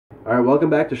All right, welcome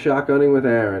back to Shotgunning with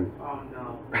Aaron. Oh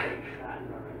no.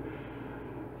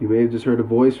 You may have just heard a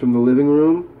voice from the living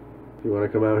room. You want to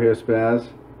come out here, Spazz?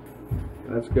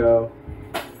 Let's go.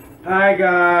 Hi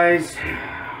guys.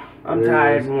 I'm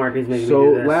tired from work. He's making me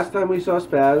do this. So last time we saw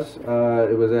Spazz,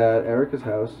 it was at Erica's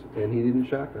house, and he didn't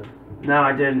shotgun. No,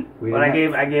 I didn't. But I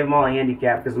gave him all a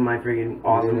handicap because of my freaking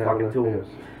awesome fucking tools.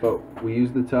 But we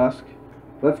used the tusk.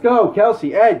 Let's go,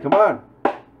 Kelsey, Ed, come on.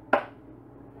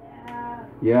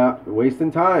 Yeah,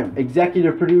 wasting time.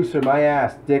 Executive producer, my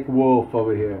ass, Dick Wolf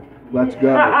over here. Let's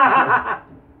go.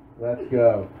 Let's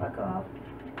go. Fuck off.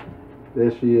 There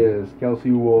she is,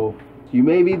 Kelsey Wolf. You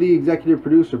may be the executive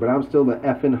producer, but I'm still the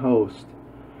effing host.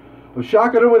 I'm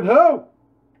shotgunning with who?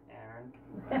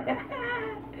 Aaron.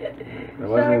 That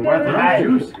wasn't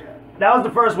juice. That was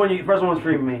the first one. First one was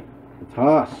free for me. The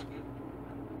tusk.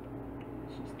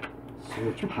 So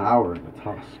much power in the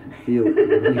tusk. You feel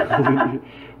it.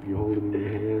 You hold it in your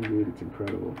hand, dude. It's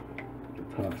incredible.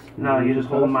 The tusk. No, you just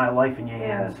hold my life in your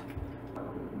hands.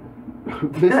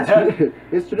 Mr.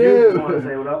 Dude, Dew. you want to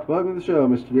say what up? Welcome to the show,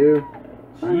 Mr. Dew.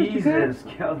 Jesus,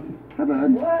 Kelsey. Hi,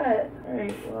 bud. What?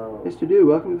 Alright, well. Mr. Dew,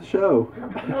 welcome to the show. I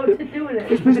don't know what to do with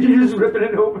it. It's Mr. You're Dew's, just ripping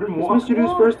it open and it's walking. Mr.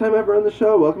 Dew's first time ever on the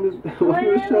show. Welcome to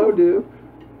the show, Dew.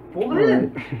 Hold it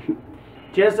in.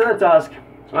 Cheers to the tusk.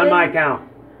 On my count.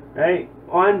 Ready?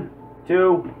 1,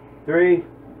 2, 3,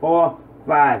 4,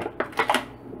 5.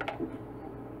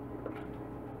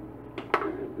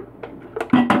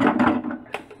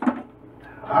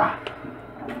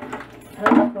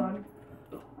 That was fun.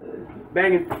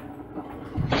 Banging.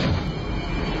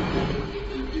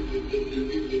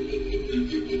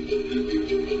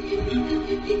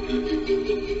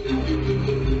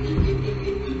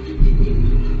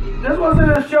 This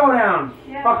wasn't a showdown.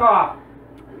 Yeah. Fuck off.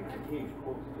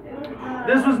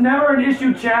 This was never an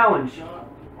issue challenge.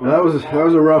 Well, that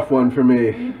was a rough one for me.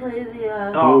 You play the,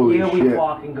 Oh, Holy here we shit.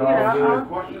 fucking go, Yeah, dude.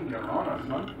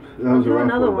 That was a do rough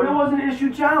another one. But it was an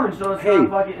issue challenge, so it's Hey, not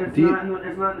fucking. It's do you- not.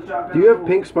 It's not in the shotgun. Do you have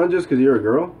pink sponges because you're a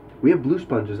girl? We have blue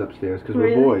sponges upstairs because we're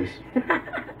Really? boys.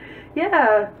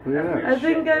 Yeah. Look at that. I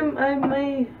think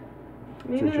maybe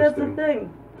that's the interesting. thing.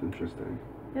 It's interesting.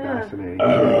 Yeah. Fascinating.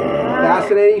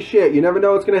 Fascinating shit. You never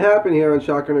know what's going to happen here on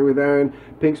Shotgunning with Aaron.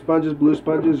 Pink sponges, blue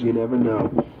sponges, you never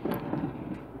know.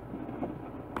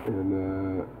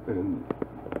 And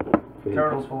fake,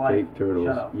 Turtles for life. fake turtles.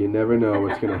 Shut up. You never know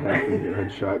what's going to happen here on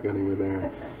Shotgunning with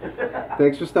Aaron.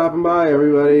 Thanks for stopping by,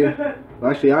 everybody.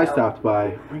 Well, actually, I stopped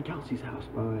by. We're in Kelsey's house.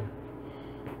 Bye.